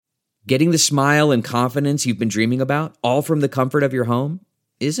Getting the smile and confidence you've been dreaming about, all from the comfort of your home,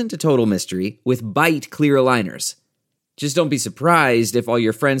 isn't a total mystery with Byte clear aligners. Just don't be surprised if all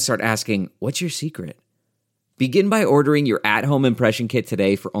your friends start asking, "What's your secret?" Begin by ordering your at-home impression kit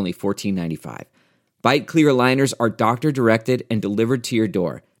today for only $14.95. Byte clear aligners are doctor-directed and delivered to your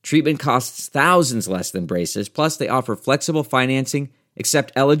door. Treatment costs thousands less than braces, plus they offer flexible financing,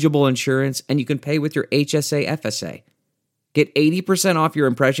 accept eligible insurance, and you can pay with your HSA FSA. Get 80% off your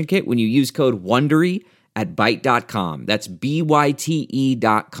impression kit when you use code WONDERY at Byte.com. That's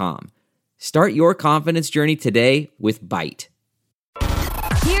BYTE.com. Start your confidence journey today with Byte.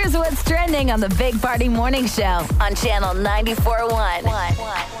 Here's what's trending on the Big Party Morning Show on Channel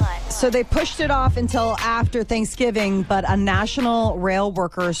 94.1. So they pushed it off until after Thanksgiving, but a national rail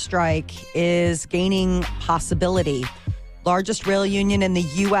workers strike is gaining possibility. Largest rail union in the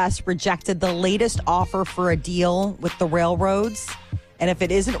U.S. rejected the latest offer for a deal with the railroads. And if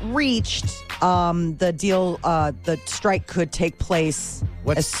it isn't reached, the strike could take place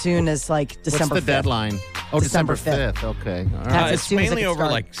as soon as like December 5th. What's the deadline? Oh, December 5th. Okay. All right. It's mainly over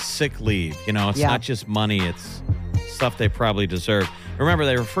like sick leave. You know, it's not just money. It's stuff they probably deserve. Remember,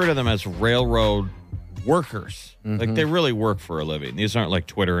 they refer to them as railroad workers. Mm-hmm. Like they really work for a living. These aren't like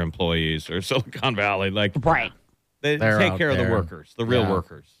Twitter employees or Silicon Valley. Like right. They take care of the workers, the real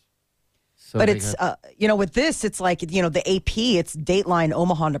workers. So but it's, with this, it's like, the AP, it's Dateline,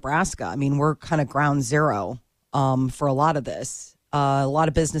 Omaha, Nebraska. I mean, we're kind of ground zero for a lot of this. A lot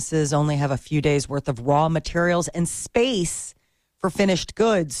of businesses only have a few days worth of raw materials and space for finished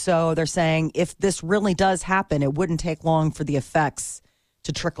goods. So they're saying if this really does happen, it wouldn't take long for the effects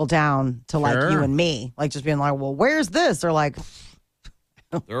to trickle down to like you and me. Like just being like, well, where's this? They're like...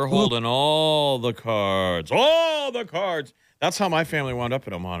 They're holding all the cards. All the cards. That's how my family wound up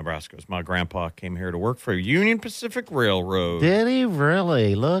in Omaha, Nebraska. My grandpa came here to work for Union Pacific Railroad. Did he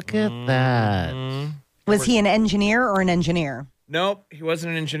really? Look at that. Was he an engineer or an engineer? Nope, he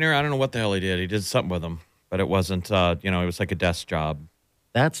wasn't an engineer. I don't know what the hell he did. He did something with them, but it wasn't, it was like a desk job.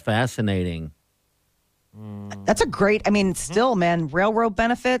 That's fascinating. That's a great, still, man, railroad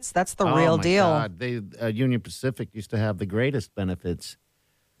benefits, that's the real deal. God. Union Pacific used to have the greatest benefits.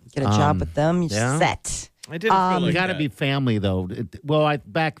 Get a job with them, you're set. I didn't feel like you got to be family, though.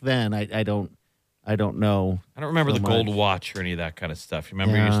 Back then, I don't know. I don't remember so the gold watch or any of that kind of stuff. You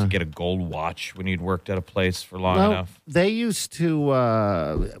remember you used to get a gold watch when you'd worked at a place for long enough? They used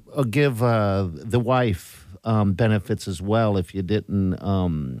to give the wife benefits as well if you didn't,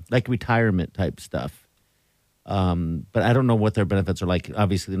 like retirement type stuff. But I don't know what their benefits are like.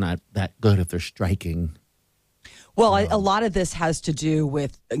 Obviously, they're not that good if they're striking. Well, a lot of this has to do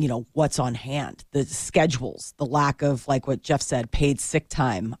with, what's on hand, the schedules, the lack of, like what Jeff said, paid sick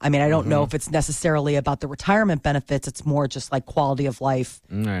time. I don't know if it's necessarily about the retirement benefits. It's more just like quality of life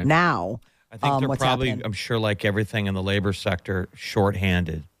now. I think they're probably, happening. I'm sure like everything in the labor sector,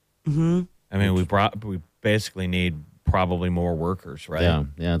 shorthanded. Mm-hmm. We basically need probably more workers, right?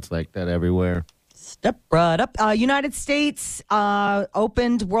 Yeah, it's like that everywhere. Step right up. United States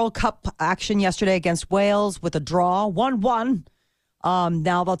opened World Cup action yesterday against Wales with a draw, 1-1.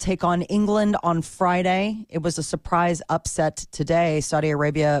 Now they'll take on England on Friday. It was a surprise upset today. Saudi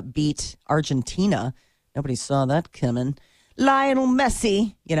Arabia beat Argentina. Nobody saw that coming. Lionel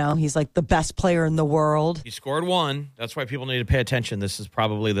Messi, he's like the best player in the world. He scored one. That's why people need to pay attention. This is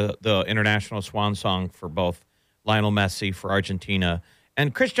probably the international swan song for both Lionel Messi for Argentina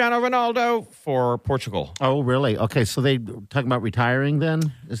and Cristiano Ronaldo for Portugal. Oh, really? Okay, so they talking about retiring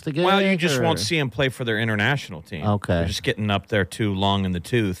then? Is the game? Well, you just won't see him play for their international team. Okay. They're just getting up there too long in the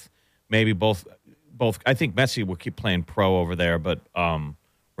tooth. Maybe both. I think Messi will keep playing pro over there, but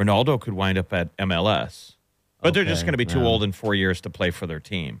Ronaldo could wind up at MLS. But they're just going to be too old in 4 years to play for their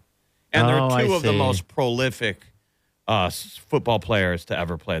team. And they're two of the most prolific football players to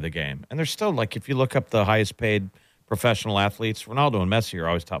ever play the game. And they're still, like, if you look up the highest paid professional athletes, Ronaldo and Messi are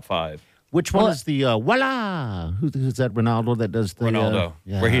always top 5. Which one is the voila? Who's that Ronaldo that does the Ronaldo,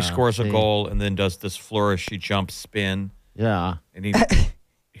 where he scores a goal and then does this flourish, he jumps, spin. Yeah. And he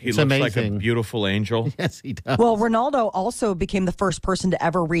looks amazing. like a beautiful angel. Yes, he does. Well, Ronaldo also became the first person to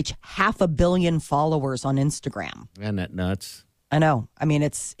ever reach 500 million followers on Instagram. Isn't that nuts? I know.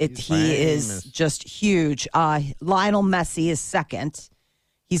 He is just huge. Lionel Messi is second.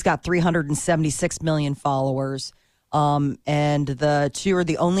 He's got 376 million followers. And the two are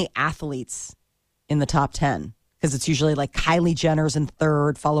the only athletes in the top 10 because it's usually like Kylie Jenner's in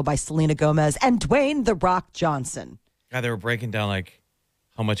third, followed by Selena Gomez and Dwayne "The Rock" Johnson. God, they were breaking down like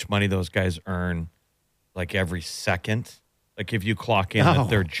how much money those guys earn like every second. Like if you clock in that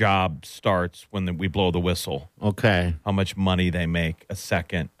their job starts when we blow the whistle. Okay. How much money they make a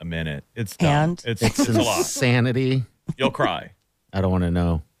second, a minute. It's dumb. And it's a lot. Insanity. You'll cry. I don't want to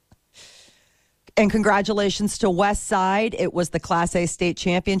know. And congratulations to West Side. It was the Class A state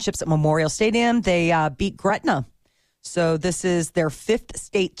championships at Memorial Stadium. They beat Gretna. So this is their 5th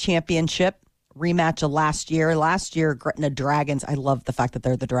state championship rematch of last year. Last year, Gretna Dragons. I love the fact that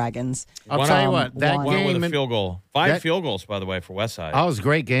they're the Dragons. I'll tell you what, that won. One game with a field goal. 5 field goals, by the way, for Westside. That was a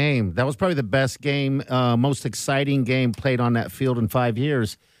great game. That was probably the best game, most exciting game played on that field in 5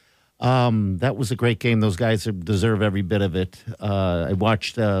 years. That was a great game. Those guys deserve every bit of it. I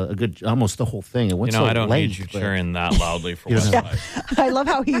watched almost the whole thing. It went so I don't late, need you cheering that loudly for Yeah. Westside. I love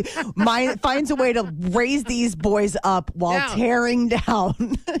how he finds a way to raise these boys up while tearing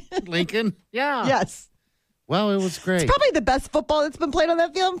down. Lincoln? Yeah. Yes. Well, it was great. It's probably the best football that's been played on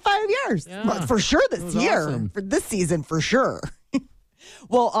that field in 5 years. Yeah. Well, for sure this year. Awesome. For this season, for sure.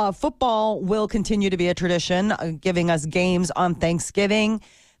 Well, football will continue to be a tradition, giving us games on Thanksgiving.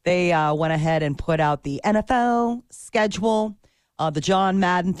 They went ahead and put out the NFL schedule, the John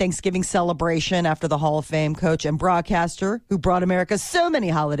Madden Thanksgiving celebration after the Hall of Fame coach and broadcaster who brought America so many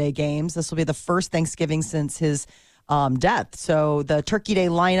holiday games. This will be the first Thanksgiving since his death. So the Turkey Day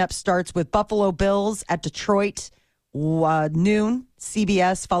lineup starts with Buffalo Bills at Detroit, noon,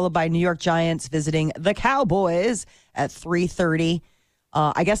 CBS, followed by New York Giants visiting the Cowboys at 3:30.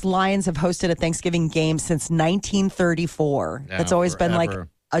 I guess Lions have hosted a Thanksgiving game since 1934. Yeah, That's always been like forever.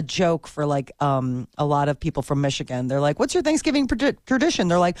 a joke for like a lot of people from Michigan. They're like, what's your Thanksgiving tradition?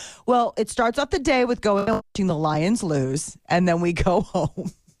 They're like, well, it starts off the day with going and watching the Lions lose, and then we go home.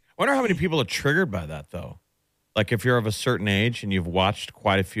 I wonder how many people are triggered by that, though. Like if you're of a certain age and you've watched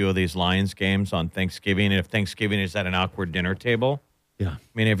quite a few of these Lions games on Thanksgiving, and if Thanksgiving is at an awkward dinner table. Yeah. I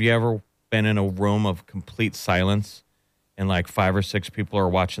mean, have you ever been in a room of complete silence and like 5 or 6 people are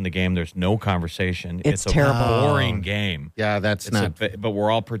watching the game? There's no conversation. It's a terrible. boring game. Yeah, that's not. But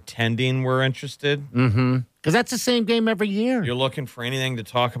we're all pretending we're interested. Because that's the same game every year. You're looking for anything to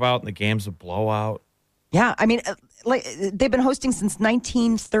talk about, and the game's a blowout. Yeah, I mean, like they've been hosting since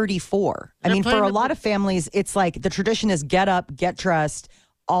 1934. I mean, for a lot of families, it's like the tradition is get up, get dressed.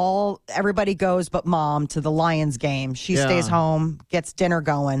 Everybody goes but mom to the Lions game. She stays home, gets dinner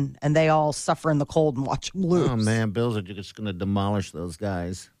going, and they all suffer in the cold and watch them lose. Oh, man, Bills are just going to demolish those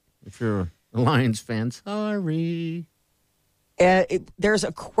guys. If you're a Lions fan, sorry. There's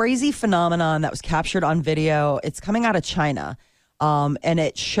a crazy phenomenon that was captured on video. It's coming out of China, and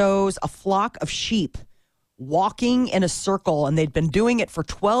it shows a flock of sheep walking in a circle, and they'd been doing it for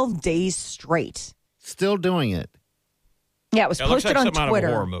 12 days straight. Still doing it. Yeah, it was It looks posted like on something Twitter. out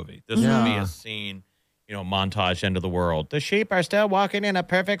of a horror movie. This would be a scene, montage, end of the world. The sheep are still walking in a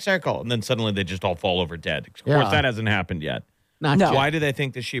perfect circle. And then suddenly they just all fall over dead. Of course, that hasn't happened yet. Not No. yet. Why do they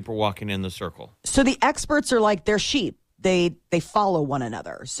think the sheep are walking in the circle? So the experts are like, they're sheep. They follow one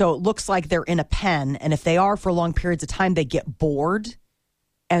another. So it looks like they're in a pen. And if they are for long periods of time, they get bored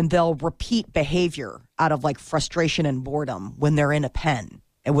and they'll repeat behavior out of like frustration and boredom when they're in a pen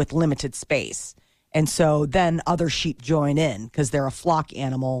and with limited space. And so then other sheep join in because they're a flock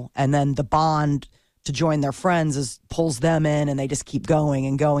animal. And then the bond to join their friends pulls them in, and they just keep going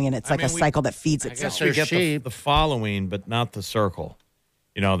and going. And it's like a cycle that feeds I guess itself. we they're get sheep. the following, but not the circle.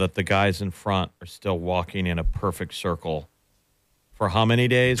 That the guys in front are still walking in a perfect circle for how many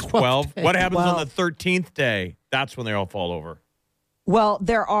days? 12? What happens on the 13th day? That's when they all fall over. Well,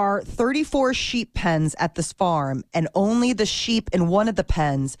 there are 34 sheep pens at this farm, and only the sheep in one of the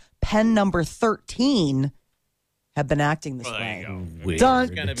pens, pen number 13, have been acting this way. Weird. Dun,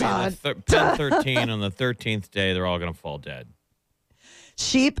 It's going to be dun, pen 13 on the 13th day. They're all going to fall dead.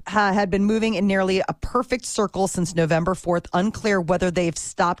 Sheep had been moving in nearly a perfect circle since November 4th. Unclear whether they've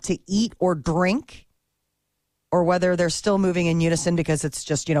stopped to eat or drink, or whether they're still moving in unison because it's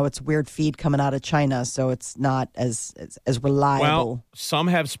just, it's weird feed coming out of China, so it's not as reliable. Well, some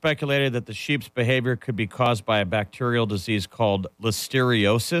have speculated that the sheep's behavior could be caused by a bacterial disease called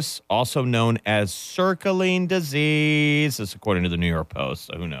listeriosis, also known as circling disease. This is according to the New York Post,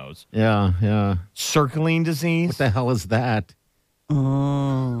 so who knows? Yeah. Circling disease? What the hell is that?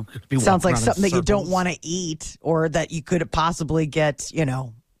 Sounds like something that you don't want to eat or that you could possibly get,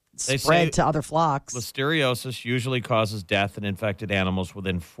 They spread say to other flocks. Listeriosis usually causes death in infected animals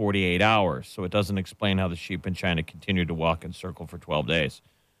within 48 hours, so it doesn't explain how the sheep in China continue to walk in circle for 12 days.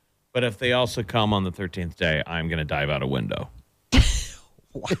 But if they also come on the 13th day, I'm going to dive out a window.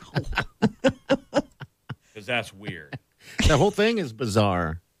 Wow. Because that's weird. The whole thing is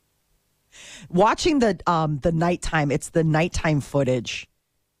bizarre. Watching the nighttime, it's the nighttime footage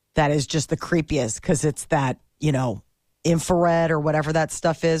that is just the creepiest because it's that, infrared or whatever that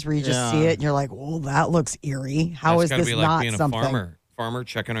stuff is, where you just see it and you're like, "Oh, that looks eerie. How is this be not like being something?" a farmer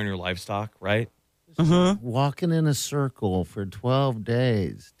checking on your livestock, right? Walking in a circle for 12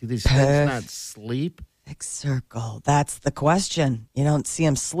 days. Do these things not sleep? Big circle. That's the question. You don't see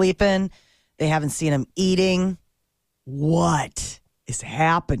them sleeping. They haven't seen them eating. What is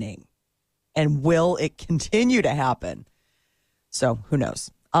happening? And will it continue to happen? So who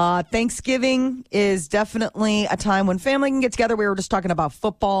knows? Thanksgiving is definitely a time when family can get together. We were just talking about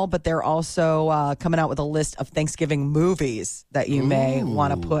football, but they're also coming out with a list of Thanksgiving movies that you may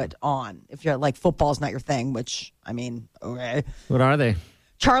want to put on. If you're like, football's not your thing, which, I mean, okay. What are they?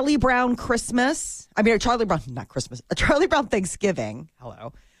 Charlie Brown Christmas. Charlie Brown, not Christmas. Charlie Brown Thanksgiving.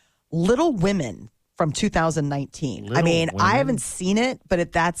 Hello. Little Women from 2019. I haven't seen it,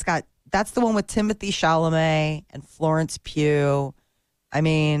 but that's the one with Timothée Chalamet and Florence Pugh.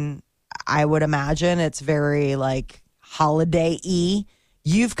 I would imagine it's very like holiday-y.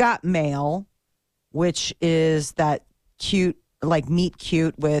 You've Got Mail, which is that cute, like meet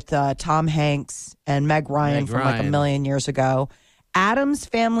cute with Tom Hanks and Meg Ryan from like a million years ago. Addams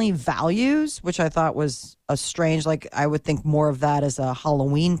Family Values, which I thought was a strange, like I would think more of that as a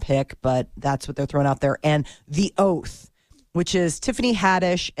Halloween pick, but that's what they're throwing out there. And The Oath, which is Tiffany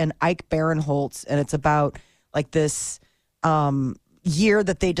Haddish and Ike Barinholtz, and it's about like this year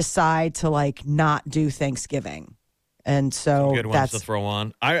that they decide to like not do Thanksgiving. And so some good ones to throw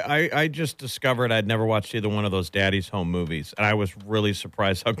on. I just discovered I'd never watched either one of those Daddy's Home movies, and I was really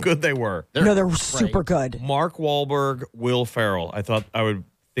surprised how good they were. They're super good. Mark Wahlberg, Will Ferrell. I thought I would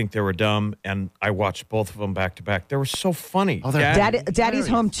think they were dumb, and I watched both of them back to back. They were so funny. Daddy's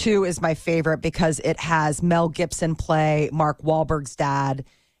Home 2 is my favorite because it has Mel Gibson play Mark Wahlberg's dad,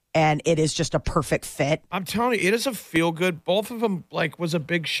 and it is just a perfect fit. I'm telling you, it is a feel-good. Both of them was a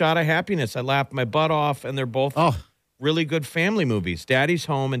big shot of happiness. I laughed my butt off, and they're both really good family movies. Daddy's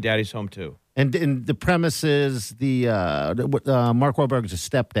Home and Daddy's Home 2. And the premise is Mark Wahlberg's a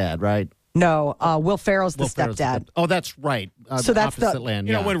stepdad, right? No, Will Ferrell's the stepdad. Oh, that's right. So that's the land.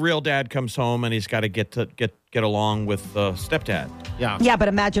 You know, when real dad comes home and he's got to get along with the stepdad. Yeah, but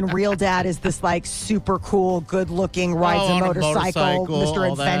imagine real dad is this like super cool, good looking, rides a motorcycle,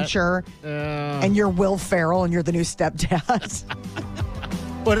 Mr. Adventure, and you're Will Ferrell and you're the new stepdad.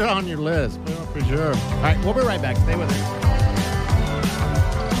 Put it on your list, for sure. All right, we'll be right back. Stay with us.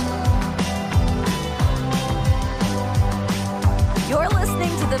 You're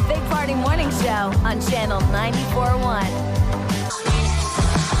listening to the Big Party Morning Show on Channel 94.1.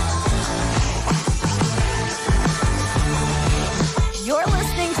 You're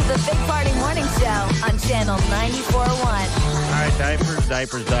listening to the Big Party Morning Show on Channel 94.1. All right, diapers.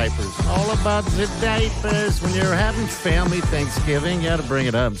 All about the diapers. When you're having family Thanksgiving, you got to bring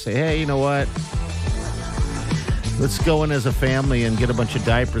it up and say, hey, you know what? Let's go in as a family and get a bunch of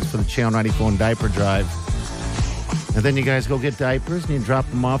diapers for the Channel 94 diaper drive. And then you guys go get diapers and you drop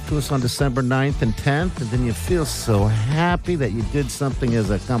them off to us on December 9th and 10th. And then you feel so happy that you did something as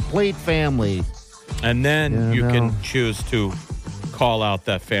a complete family. And then you can choose to call out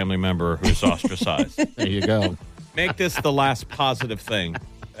that family member who's ostracized. There you go. Make this the last positive thing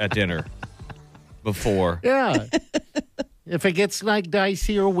at dinner before. Yeah. If it gets like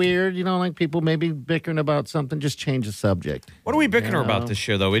dicey or weird, like people maybe bickering about something, just change the subject. What are we bickering about this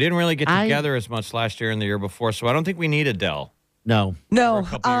year, though? We didn't really get together as much last year and the year before, so I don't think we need Adele. No. A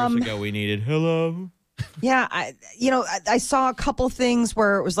couple years ago, we needed hello. Yeah, I saw a couple things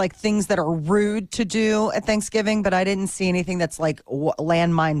where it was like things that are rude to do at Thanksgiving, but I didn't see anything that's like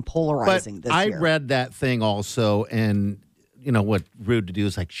landmine polarizing this year. I read that thing also, and what rude to do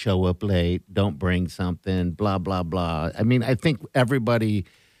is like show up late, don't bring something, blah, blah, blah. I mean, I think everybody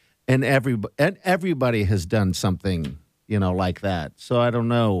has done something, like that. So I don't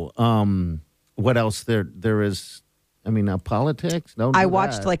know what else there is. I mean, politics? No. I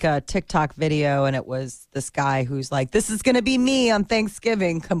watched like a TikTok video, and it was this guy who's like, this is going to be me on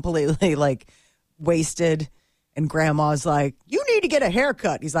Thanksgiving, completely like wasted. And grandma's like, you need to get a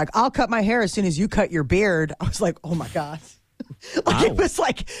haircut. He's like, I'll cut my hair as soon as you cut your beard. I was like, oh my God. It was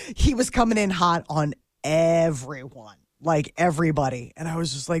like he was coming in hot on everyone, like everybody. And I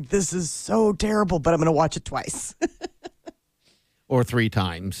was just like, this is so terrible, but I'm going to watch it twice. Or 3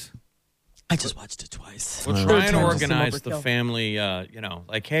 times. I just watched it twice. We'll try and organize the family,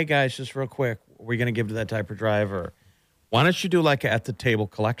 like, hey, guys, just real quick, are we going to give to that diaper drive? Or why don't you do like a at the table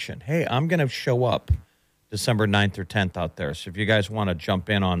collection? Hey, I'm going to show up December 9th or 10th out there. So if you guys want to jump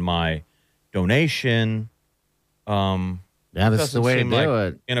in on my donation, this is the way to do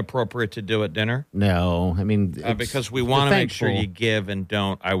it. Inappropriate to do at dinner? No, I mean, because we want to make sure you give and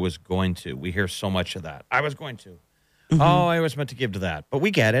don't. I was going to. We hear so much of that. I was going to. Oh, I was meant to give to that. But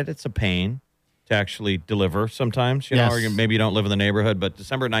we get it. It's a pain to actually deliver sometimes, know, or maybe you don't live in the neighborhood. But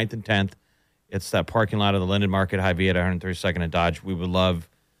December 9th and 10th, it's that parking lot of the Linden Market Hy-Vee at 132nd and Dodge. We would love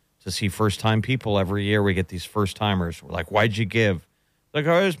to see first-time people. Every year we get these first-timers. We're like, why'd you give? Like,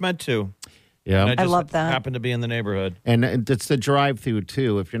 I was meant to. Yeah, I love that. Happened to be in the neighborhood. And it's the drive-through,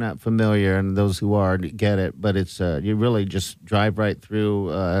 too, if you're not familiar, and those who are get it. But it's you really just drive right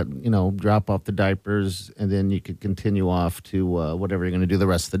through, drop off the diapers, and then you could continue off to whatever you're going to do the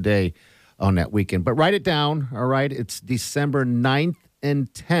rest of the day on that weekend. But write it down, all right? It's December 9th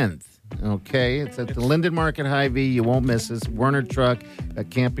and 10th. Okay, it's at the Linden Market Hy-Vee. You won't miss this. Werner Truck at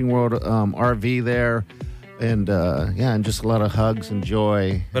Camping World RV there. And, and just a lot of hugs and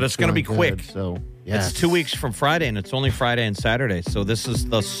joy. But it's going to be quick. So, yes. It's 2 weeks from Friday, and it's only Friday and Saturday. So this is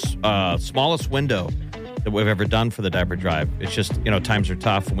the smallest window that we've ever done for the diaper drive. It's just, times are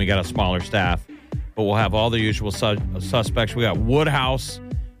tough, and we got a smaller staff. But we'll have all the usual suspects. We got Woodhouse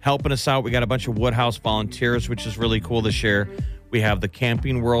helping us out. We got a bunch of Woodhouse volunteers, which is really cool this year. We have the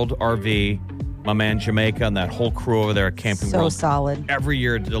Camping World RV, my man Jamaica, and that whole crew over there at Camping World. So solid. Every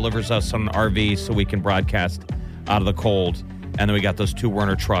year delivers us an RV so we can broadcast out of the cold. And then we got those 2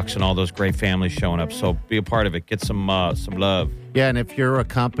 Werner trucks and all those great families showing up. So be a part of it. Get some love. Yeah, and if you're a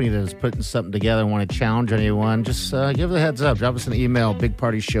company that is putting something together and want to challenge anyone, just give it a heads up. Drop us an email,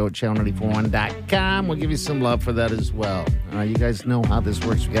 bigpartyshow@channel941.com. We'll give you some love for that as well. You guys know how this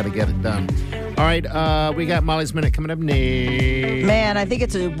works. We got to get it done. All right, we got Molly's Minute coming up next. Man, I think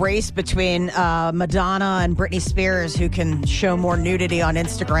it's a race between Madonna and Britney Spears who can show more nudity on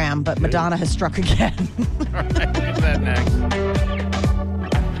Instagram, but Madonna has struck again. All right, we'll get that next.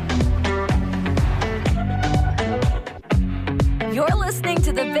 You're listening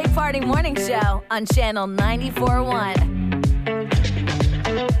to the Big Party Morning Show on Channel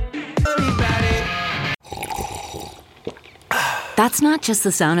 94.1. That's not just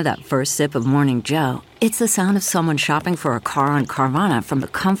the sound of that first sip of Morning Joe. It's the sound of someone shopping for a car on Carvana from the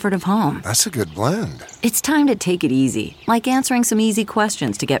comfort of home. That's a good blend. It's time to take it easy, like answering some easy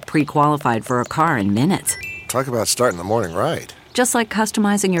questions to get pre-qualified for a car in minutes. Talk about starting the morning right. Just like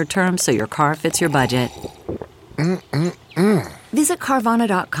customizing your terms so your car fits your budget. Visit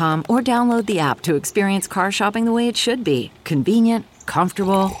Carvana.com or download the app to experience car shopping the way it should be. Convenient,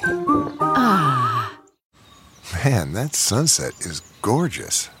 comfortable. Man, that sunset is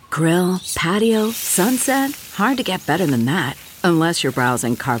gorgeous. Grill, patio, sunset. Hard to get better than that. Unless you're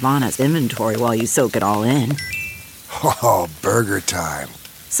browsing Carvana's inventory while you soak it all in. Oh, burger time.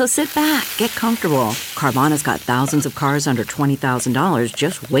 So sit back, get comfortable. Carvana's got thousands of cars under $20,000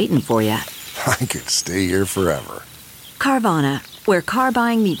 just waiting for you. I could stay here forever. Carvana, where car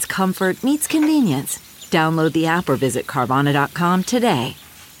buying meets comfort meets convenience. Download the app or visit Carvana.com today.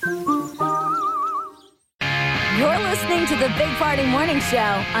 You're listening to the Big Party Morning Show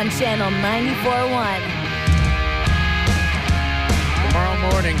on Channel 94.1.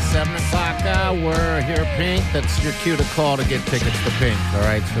 Tomorrow morning, 7 o'clock hour, here at Pink. That's your cue to call to get tickets to Pink, all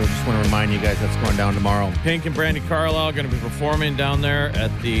right? So just want to remind you guys that's going down tomorrow. Pink and Brandy Carlisle going to be performing down there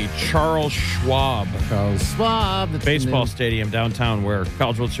at the Charles Schwab baseball stadium downtown where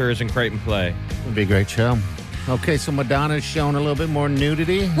College World Series and Creighton play. It'll be a great show. Okay, so Madonna's showing a little bit more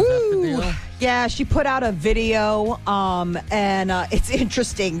nudity. Is that the deal? Yeah, she put out a video, and it's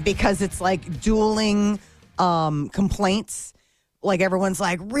interesting because it's like dueling complaints. Like everyone's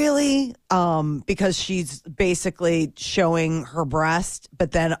like, really? Because she's basically showing her breast,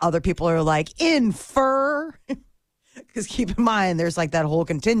 but then other people are like, in fur. Because keep in mind, there's like that whole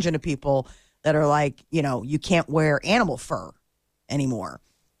contingent of people that are like, you can't wear animal fur anymore.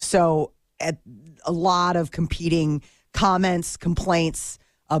 So a lot of competing comments, complaints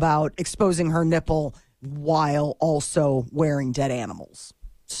about exposing her nipple while also wearing dead animals.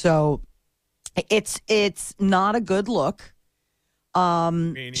 So it's not a good look.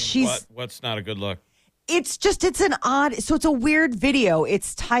 Meaning what's not a good look? It's a weird video.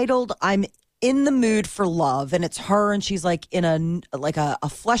 It's titled "I'm in the Mood for Love," and it's her, and she's like in a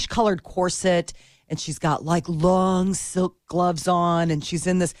flesh colored corset, and she's got like long silk gloves on, and she's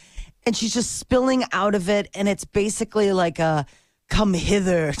in this, and she's just spilling out of it, and it's basically like a come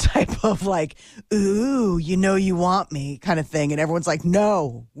hither type of like, ooh, you want me kind of thing, and everyone's like,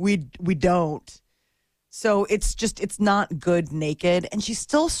 no, we don't. So it's not good naked. And she's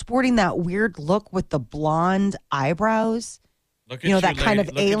still sporting that weird look with the blonde eyebrows. Look at that kind of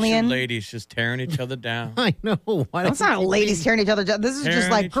alien. Look at you ladies just tearing each other down. I know. It's not ladies tearing each other down. This is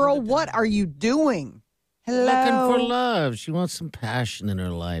just like, girl, what are you doing? Hello. Looking for love. She wants some passion in her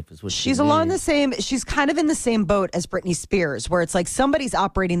life. Is what she's along the same. She's kind of in the same boat as Britney Spears, where it's like somebody's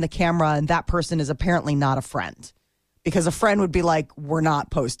operating the camera and that person is apparently not a friend. because a friend would be like, we're not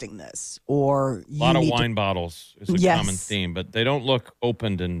posting this. Or a lot of wine bottles is a common theme, but they don't look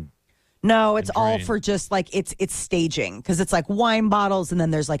opened and no, it's all for just like it's staging because it's like wine bottles and then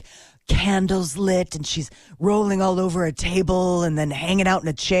there's like candles lit and she's rolling all over a table and then hanging out in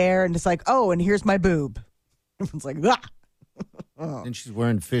a chair and it's like, oh, and here's my boob. It's like, ah. And she's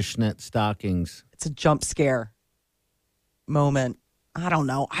wearing fishnet stockings. It's a jump scare moment. I don't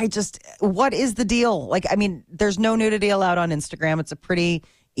know. What is the deal? Like, I mean, there's no nudity allowed on Instagram. It's a pretty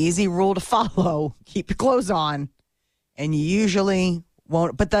easy rule to follow. Keep your clothes on. And you usually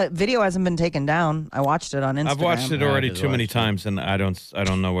won't. But the video hasn't been taken down. I watched it on Instagram. I've watched it already too many times, and I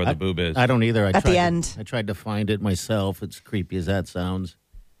don't know where the boob is. I don't either. At the end. I tried to find it myself. It's creepy as that sounds.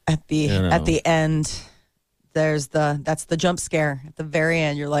 At the end, that's the jump scare. At the very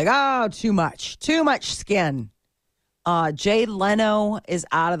end, you're like, oh, too much skin. Jay Leno is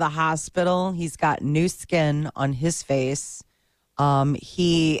out of the hospital. He's got new skin on his face.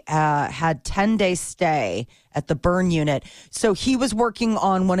 He had 10-day stay at the burn unit. So he was working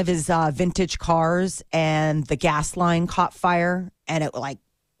on one of his vintage cars and the gas line caught fire and it like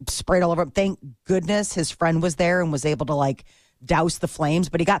sprayed all over him. Thank goodness his friend was there and was able to like douse the flames,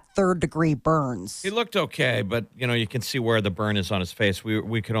 but he got 3rd-degree burns. He looked okay, but you can see where the burn is on his face.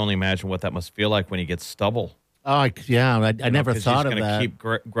 We could only imagine what that must feel like when he gets stubble. Oh, yeah. I never thought of that. He's going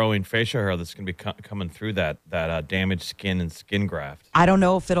to keep growing facial hair that's going to be coming through that damaged skin and skin graft. I don't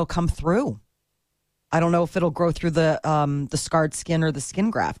know if it'll come through. I don't know if it'll grow through the scarred skin or the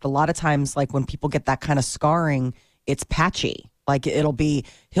skin graft. A lot of times, like when people get that kind of scarring, it's patchy. Like he'll be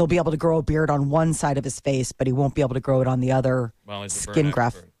able to grow a beard on one side of his face, but he won't be able to grow it on the other skin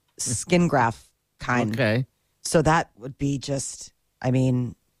graft kind. Okay. So that would be just, I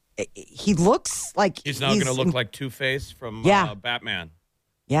mean, he looks like he's now going to look like Two-Face from Batman.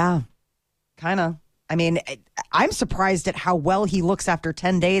 Yeah, kind of. I mean, I'm surprised at how well he looks after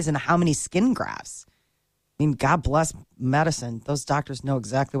 10 days and how many skin grafts. I mean, God bless medicine. Those doctors know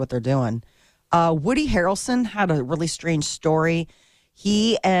exactly what they're doing. Woody Harrelson had a really strange story.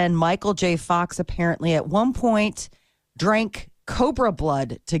 He and Michael J. Fox apparently at one point drank cobra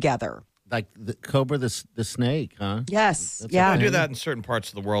blood together. Like the cobra, the snake, huh? Yes. They do that in certain parts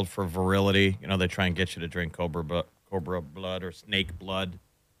of the world for virility. They try and get you to drink cobra blood or snake blood.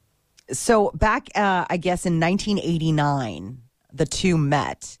 So back, I guess, in 1989, the two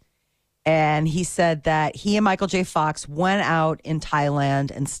met. And he said that he and Michael J. Fox went out in Thailand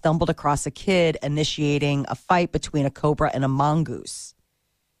and stumbled across a kid initiating a fight between a cobra and a mongoose.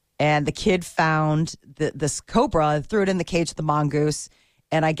 And the kid found this cobra, threw it in the cage of the mongoose.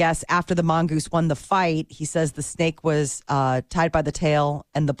 And I guess after the mongoose won the fight, he says the snake was tied by the tail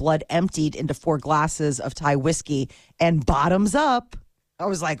and the blood emptied into 4 glasses of Thai whiskey. And bottoms up, I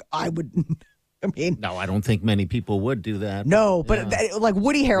was like, no, I don't think many people would do that. No, but like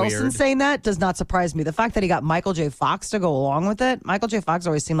Woody Harrelson saying that does not surprise me. The fact that he got Michael J. Fox to go along with it, Michael J. Fox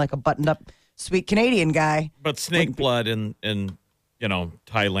always seemed like a buttoned-up, sweet Canadian guy. But snake blood in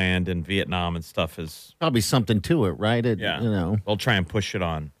Thailand and Vietnam and stuff is probably something to it, right? They'll try and push it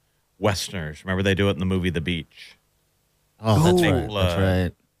on Westerners. Remember they do it in the movie The Beach. Oh,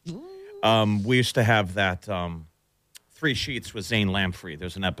 that's right. We used to have that 3 Sheets with Zane Lamprey.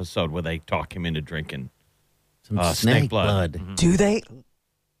 There's an episode where they talk him into drinking some snake blood. Mm-hmm. Do they?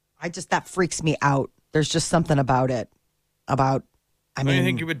 That freaks me out. There's just something about it. What do you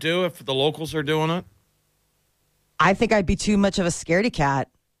think you would do if the locals are doing it? I think I'd be too much of a scaredy cat.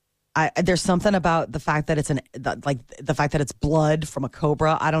 There's something about the fact that the fact that it's blood from a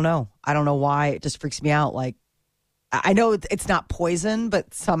cobra. I don't know why. It just freaks me out. Like, I know it's not poison,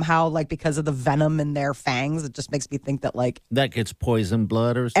 but somehow, like, because of the venom in their fangs, it just makes me think that, like, that gets poison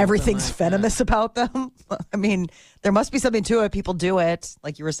blood or something. Everything's like venomous about them. I mean, there must be something to it. People do it,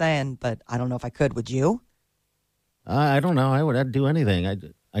 like you were saying, but I don't know if I could. Would you? I don't know. I'd do anything.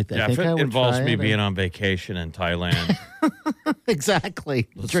 I think if it I would involves me being on vacation in Thailand. Exactly.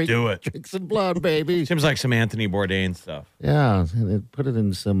 Let's do it. Drink some blood, baby. Seems like some Anthony Bourdain stuff. Yeah. They put it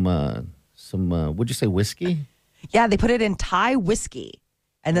in some would you say whiskey? Yeah, they put it in Thai whiskey,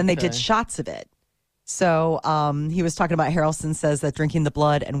 and then they did shots of it. So he was talking about, Harrelson says that drinking the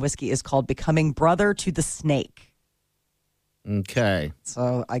blood and whiskey is called becoming brother to the snake. Okay.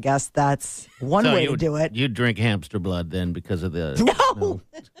 So I guess that's one way to do it. You drink hamster blood then because of the... No!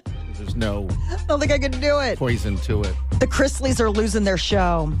 There's no... I don't think I can do it. Poison to it. The Chrisleys are losing their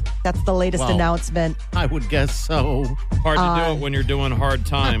show. That's the latest announcement. I would guess so. Hard to do it when you're doing Hard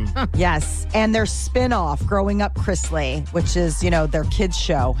Time. Yes. And their spinoff, Growing Up Chrisley, which is, their kids'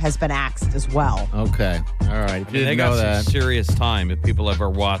 show, has been axed as well. Okay. All right. They got some serious time if people ever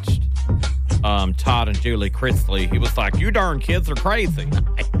watched Todd and Julie Chrisley. He was like, "You darn kids are crazy."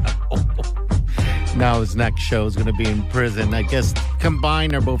 Now his next show is going to be in prison. I guess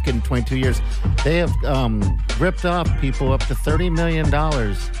combined, they're both getting 22 years. They have ripped off people up to $30 million,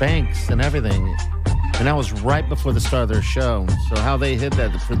 banks and everything. And that was right before the start of their show. So how they hid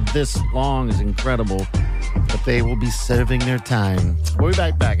that for this long is incredible. But they will be serving their time. We'll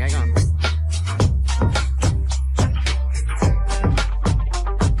be back. Hang on.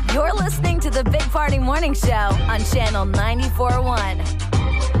 You're listening to the Big Party Morning Show on Channel 94.1.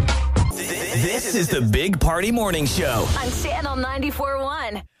 This is the Big Party Morning Show On Channel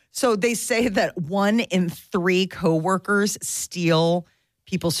 94.1. So they say that 1 in 3 coworkers steal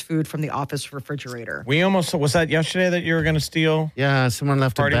people's food from the office refrigerator. We almost, was that yesterday that you were going to steal? Yeah, someone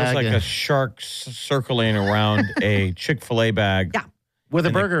left Party a bag. was like a shark circling around a Chick-fil-A bag. Yeah. with a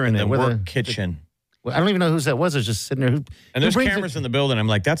burger in the it. With work a kitchen. I don't even know whose that was. It's just sitting there. And there's cameras in the building. I'm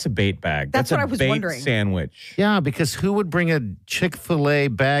like, that's a bait bag. That's what I was bait wondering. Sandwich. Yeah, because who would bring a Chick-fil-A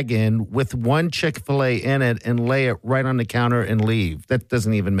bag in with one Chick-fil-A in it and lay it right on the counter and leave? That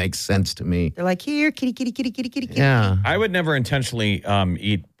doesn't even make sense to me. They're like, here, kitty, kitty, kitty, kitty, kitty, kitty. Yeah. I would never intentionally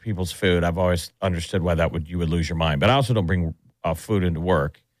eat people's food. I've always understood why you would lose your mind. But I also don't bring food into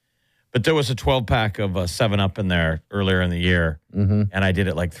work. But there was a 12-pack of 7-Up in there earlier in the year, and I did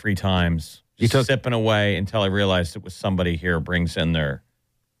it like 3 times. Just sipping away until I realized it was somebody here brings in their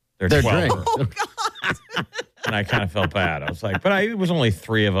 12. drink. Oh, God. And I kind of felt bad. I was like, but it was only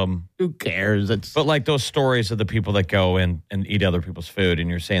 3 of them. Who cares? But like those stories of the people that go in and eat other people's food, and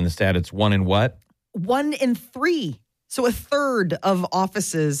you're saying the stat, it's 1 in what? 1 in 3. So a third of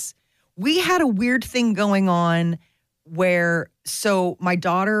offices. We had a weird thing going on where, so my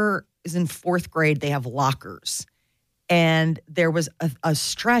daughter is in 4th grade. They have lockers. And there was a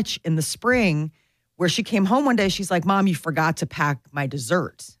stretch in the spring where she came home one day. She's like, Mom, you forgot to pack my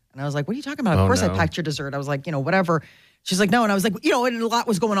dessert. And I was like, what are you talking about? Of course I packed your dessert. I was like, whatever. She's like, no. And I was like, and a lot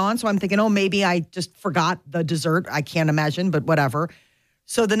was going on. So I'm thinking, maybe I just forgot the dessert. I can't imagine, but whatever.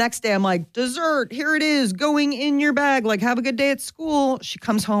 So the next day I'm like, dessert, here it is, going in your bag. Like, have a good day at school. She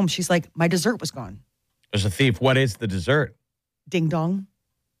comes home. She's like, my dessert was gone. There's a thief. What is the dessert? Ding dong.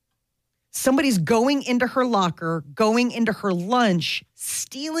 Somebody's going into her locker, going into her lunch,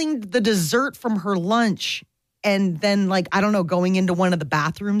 stealing the dessert from her lunch, and then, going into one of the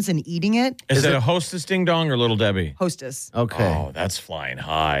bathrooms and eating it. Is it a Hostess Ding Dong or Little Debbie? Hostess. Okay. Oh, that's flying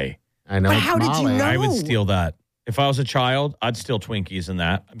high. I know. But how did you know? I would steal that. If I was a child, I'd steal Twinkies in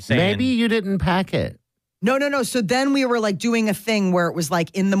that. I'm saying Maybe you didn't pack it. No. So then we were doing a thing where it was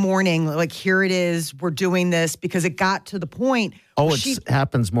in the morning, here it is, we're doing this, because it got to the point. Oh, it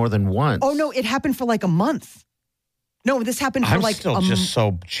happens more than once. Oh, no, it happened for a month. No, this happened for I'm still just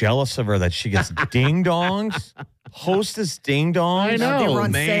so jealous of her that she gets ding dongs. Hostess ding dongs. I know. They were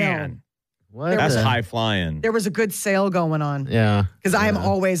on man. What That's the- high flying. There was a good sale going on. Yeah. Because I am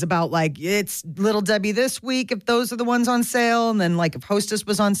always about it's Little Debbie this week if those are the ones on sale, and then if Hostess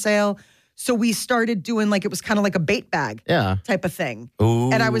was on sale. So we started doing it was kind of like a bait bag type of thing.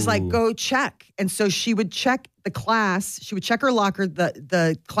 Ooh. And I was like, go check. And so she would check the class. She would check her locker,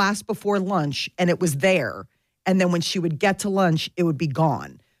 the class before lunch, and it was there. And then when she would get to lunch, it would be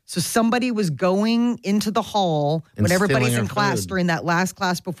gone. So somebody was going into the hall And when everybody's stealing in her class food. during that last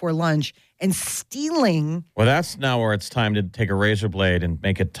class before lunch and stealing. Well, that's now where it's time to take a razor blade and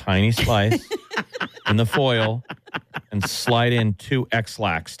make a tiny slice in the foil and slide in 2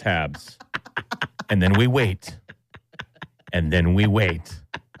 X-Lax tabs. And then we wait. And then we wait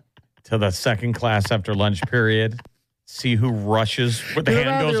till the second class after lunch period. See who rushes with the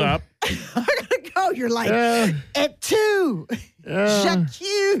hand goes up. I'm going to go. You're like, at 2.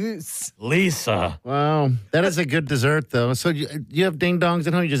 J'accuse. Lisa. Wow. That is a good dessert, though. So you have ding dongs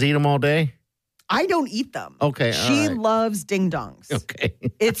at home? You just eat them all day? I don't eat them. Okay, all She right. loves ding dongs. Okay.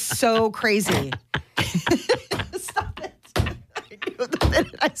 It's so crazy. Stop it. I knew the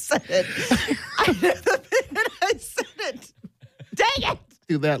minute I said it. Dang it.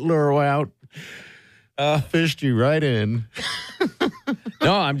 Do that lure out. Fished you right in.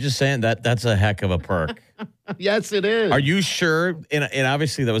 No, I'm just saying that's a heck of a perk. Yes, it is. Are you sure? And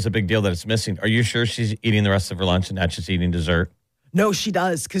obviously that was a big deal that it's missing. Are you sure she's eating the rest of her lunch and not just eating dessert? No, she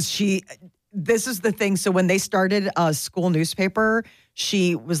does. Because this is the thing. So when they started a school newspaper,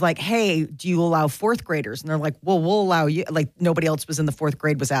 she was like, hey, do you allow 4th graders? And they're like, well, we'll allow you. Nobody else was in the 4th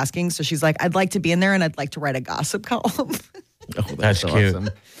grade was asking. So she's like, I'd like to be in there and I'd like to write a gossip column. Oh, That's cute. awesome.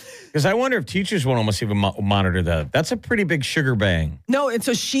 Because I wonder if teachers would almost even monitor that. That's a pretty big sugar bang. No, and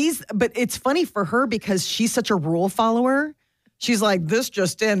so but it's funny for her because she's such a rule follower. She's like, this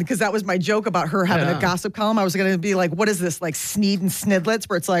just in, because that was my joke about her having a gossip column. I was going to be like, what is this, like Sneed and Snidlets,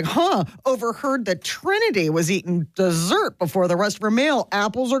 where it's like, overheard that Trinity was eating dessert before the rest of her meal.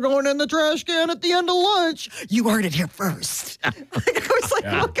 Apples are going in the trash can at the end of lunch. You heard it here first. I was like,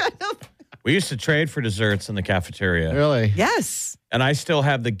 what kind of... We used to trade for desserts in the cafeteria. Really? Yes. And I still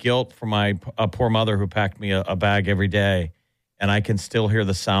have the guilt for my poor mother who packed me a bag every day. And I can still hear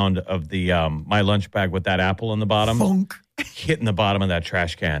the sound of the my lunch bag with that apple in the bottom. Funk. Hitting the bottom of that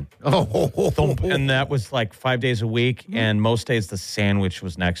trash can. Oh. And that was like 5 days a week. And most days the sandwich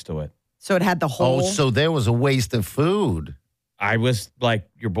was next to it. So it had the whole... Oh, so there was a waste of food. I was like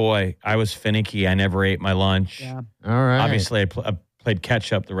your boy. I was finicky. I never ate my lunch. Yeah. All right. Obviously, I played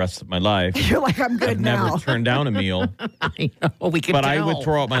catch up the rest of my life. You're like, I'm good I've now. never turned down a meal. I know. We can But tell. I would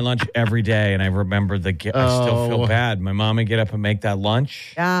throw out my lunch every day, and I remember I still feel bad. My mom would get up and make that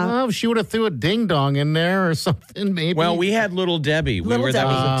lunch. Yeah. Oh, she would have threw a ding dong in there or something, maybe. Well, we had Little Debbie. It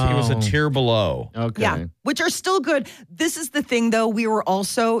was a tier below. Okay. Yeah, which are still good. This is the thing, though. We were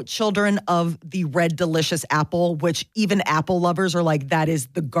also children of the Red Delicious apple, which even apple lovers are like, that is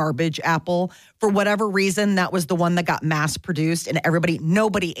the garbage apple. For whatever reason, that was the one that got mass produced, and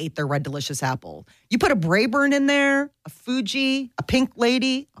nobody ate their Red Delicious apple. You put a Brayburn in there, a Fuji, a Pink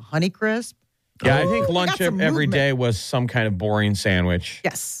Lady, a Honeycrisp. Yeah, I think lunch every day was some kind of boring sandwich.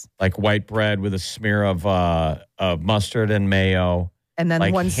 Yes. Like white bread with a smear of mustard and mayo. And then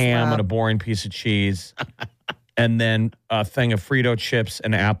like one ham slab. and a boring piece of cheese. And then a thing of Frito chips,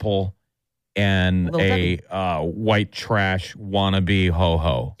 an apple, and a white trash wannabe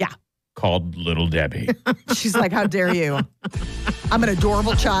ho-ho. Yeah. Called Little Debbie. She's like, how dare you? I'm an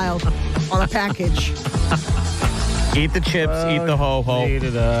adorable child on a package. Eat the chips, eat the ho-ho. Eat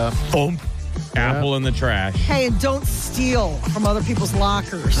it up. Thump. Apple in the trash. Hey, and don't steal from other people's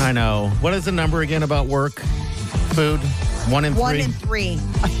lockers. I know. What is the number again about work? Food? 1 in 3? 1 in 3.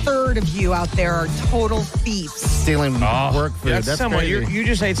 A third of you out there are total thieves. Stealing work food. That's someone, crazy. you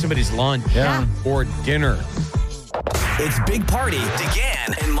just ate somebody's lunch. Yeah. Or dinner. It's Big Party,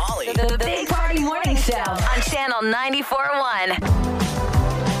 DeGan and Molly. The Big Party Morning Show on Channel 94.1.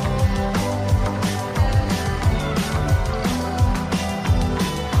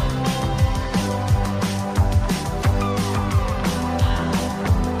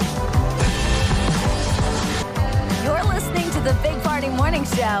 You're listening to the Big Party Morning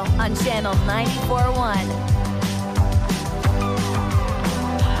Show on Channel 94.1.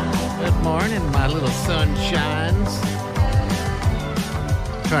 Good morning, my little sunshines.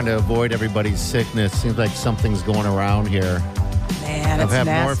 Trying to avoid everybody's sickness. Seems like something's going around here. Man, I've it's had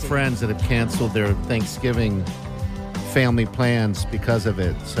nasty. more friends that have canceled their Thanksgiving family plans because of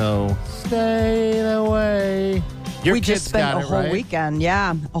it. So stay away. Your we kids just spent got a it, whole right? weekend.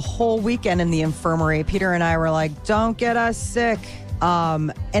 Yeah, a whole weekend in the infirmary. Peter and I were like, don't get us sick.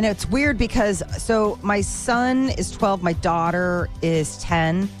 And it's weird because, so my son is 12, my daughter is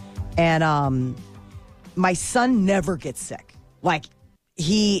 10, and my son never gets sick. Like,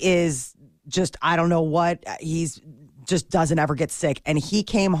 he is just, I don't know what, he's just doesn't ever get sick. And he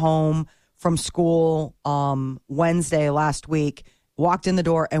came home from school Wednesday last week, walked in the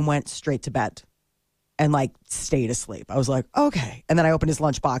door and went straight to bed. And like stayed asleep. I was like, okay. And then I opened his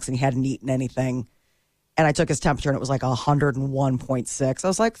lunchbox and he hadn't eaten anything. And I took his temperature and it was like 101.6. I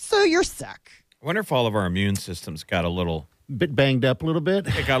was like, so you're sick. I wonder if all of our immune systems got a little Bit banged up a little bit.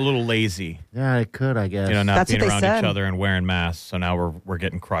 It got a little lazy. Yeah, it could, I guess. You know, not That's being what they around said. each other and wearing masks. So now we're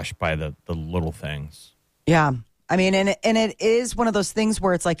getting crushed by the little things. Yeah. I mean, and it is one of those things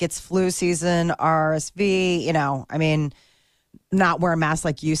where it's like it's flu season, RSV, you know, I mean, not wear a mask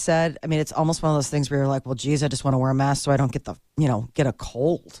like you said. I mean, it's almost one of those things where you're like, well, geez, I just want to wear a mask so I don't get get a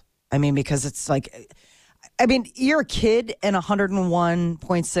cold. I mean, because it's like, I mean, you're a kid and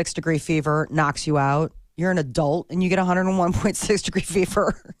 101.6 degree fever knocks you out. You're an adult and you get 101.6 degree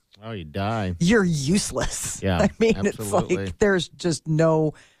fever. Oh, you die. You're useless. Yeah, I mean, absolutely. it's like there's just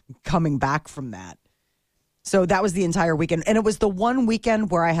no coming back from that. So that was the entire weekend. And it was the one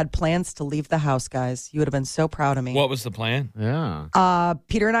weekend where I had plans to leave the house, guys. You would have been so proud of me. What was the plan? Yeah.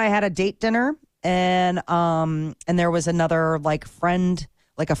 Peter and I had a date dinner and there was another like a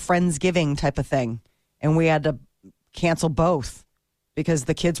Friendsgiving type of thing. And we had to cancel both because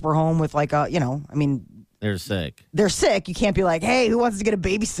the kids were home with like They're sick. they're sick. You can't be like, hey, who wants to get a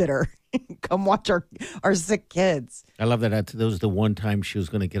babysitter? Come watch our sick kids. I love that. That was the one time she was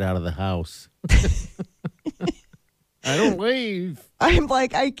going to get out of the house. I don't leave. I'm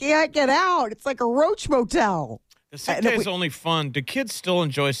like, I can't get out. It's like a roach motel. The sick And if day is we- only fun. Do kids still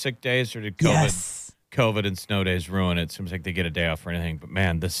enjoy sick days, or did Yes. COVID and snow days ruin it? Seems like they get a day off for anything. But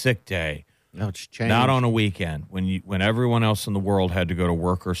man, the sick day No, it's changed. Not on a weekend when everyone else in the world had to go to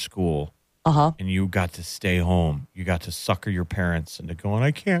work or school. And you got to stay home. You got to sucker your parents into going,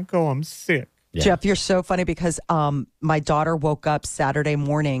 I can't go, I'm sick. Yeah. Jeff, you're so funny because my daughter woke up Saturday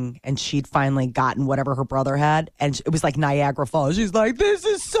morning and she'd finally gotten whatever her brother had. And it was like Niagara Falls. She's like, this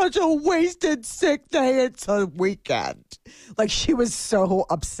is such a wasted sick day. It's a weekend. Like, she was so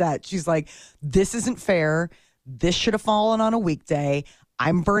upset. She's like, this isn't fair. This should have fallen on a weekday.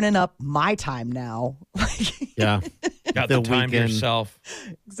 I'm burning up my time now. Yeah. Got the time to yourself.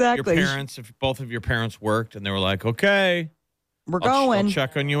 Exactly. Your parents, if both of your parents worked and they were like, okay. We're going. I'll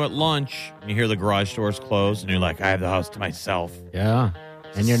check on you at lunch. And you hear the garage doors close, and you're like, I have the house to myself. Yeah.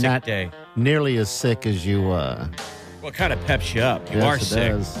 And you're not day. Nearly as sick as you What kind of peps you up? You are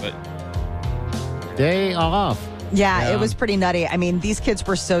sick. But day off. Yeah, it was pretty nutty. I mean, these kids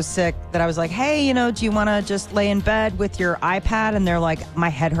were so sick that I was like, hey, do you want to just lay in bed with your iPad? And they're like, my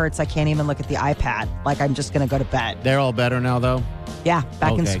head hurts. I can't even look at the iPad. Like, I'm just going to go to bed. They're all better now, though? Yeah,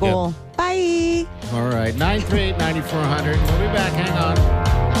 back in school. Good. Bye. All right, 938-9400. We'll be back. Hang on.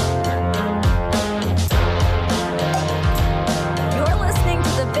 You're listening to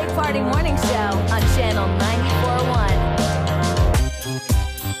the Big Party Morning Show on Channel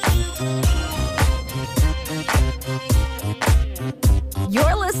 94.1.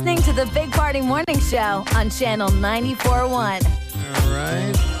 You're listening to the Big Party Morning Show on Channel 94.1. All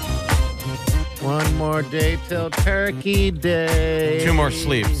right. One more day till Turkey Day. 2 more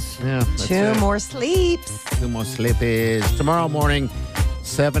sleeps. Yeah, Two more sleeps. 2 more sleepies. Tomorrow morning,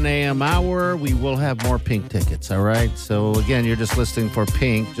 7 a.m. hour, we will have more Pink tickets, all right? So, again, you're just listening for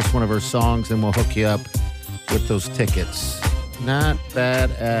Pink, just one of her songs, and we'll hook you up with those tickets. Not bad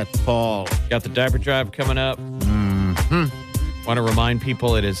at all. Got the diaper drive coming up. Mm-hmm. Want to remind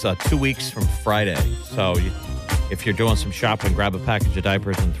people it is 2 weeks from Friday. So if you're doing some shopping, grab a package of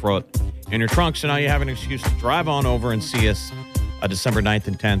diapers and throw it in your trunk. So now you have an excuse to drive on over and see us December 9th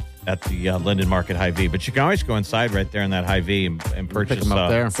and 10th at the Linden Market Hy-Vee. But you can always go inside right there in that Hy-Vee and purchase them up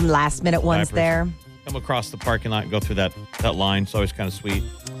there. Some last-minute ones diapers. there. Come across the parking lot and go through that line. It's always kind of sweet.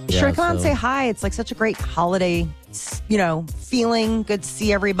 Sure, come out and say hi. It's like such a great holiday, feeling. Good to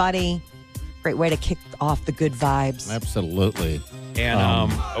see everybody. Great way to kick off the good vibes. Absolutely.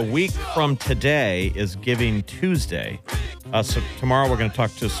 And a week from today is Giving Tuesday. So tomorrow we're going to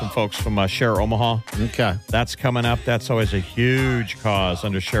talk to some folks from Share Omaha. Okay. That's coming up. That's always a huge cause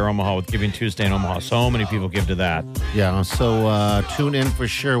under Share Omaha with Giving Tuesday in Omaha. So many people give to that. Yeah, so tune in for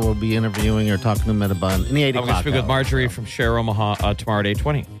sure. We'll be interviewing or talking to them at about in the 8 o'clock. I'm going to speak with Marjorie from Share Omaha tomorrow at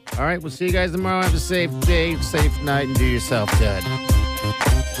 8:20. All right, we'll see you guys tomorrow. Have a safe day, safe night, and do yourself good.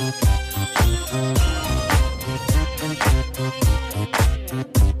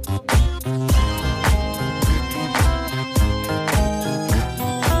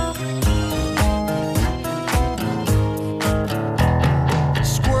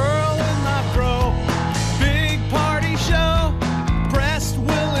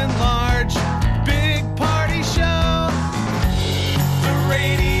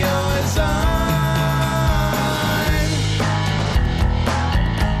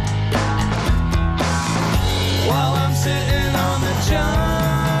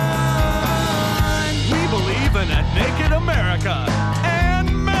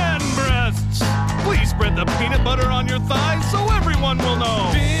 The peanut butter on your thighs so everyone will know.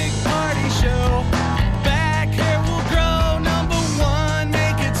 Big party show. Back hair will grow. Number one,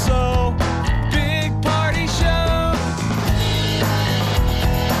 make it so. Big party show.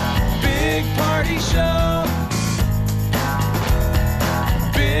 Big party show.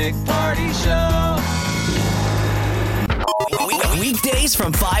 Big party show. Weekdays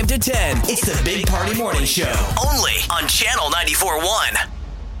from 5 to 10. It's the Big Party Morning Show. Only on Channel 94.1.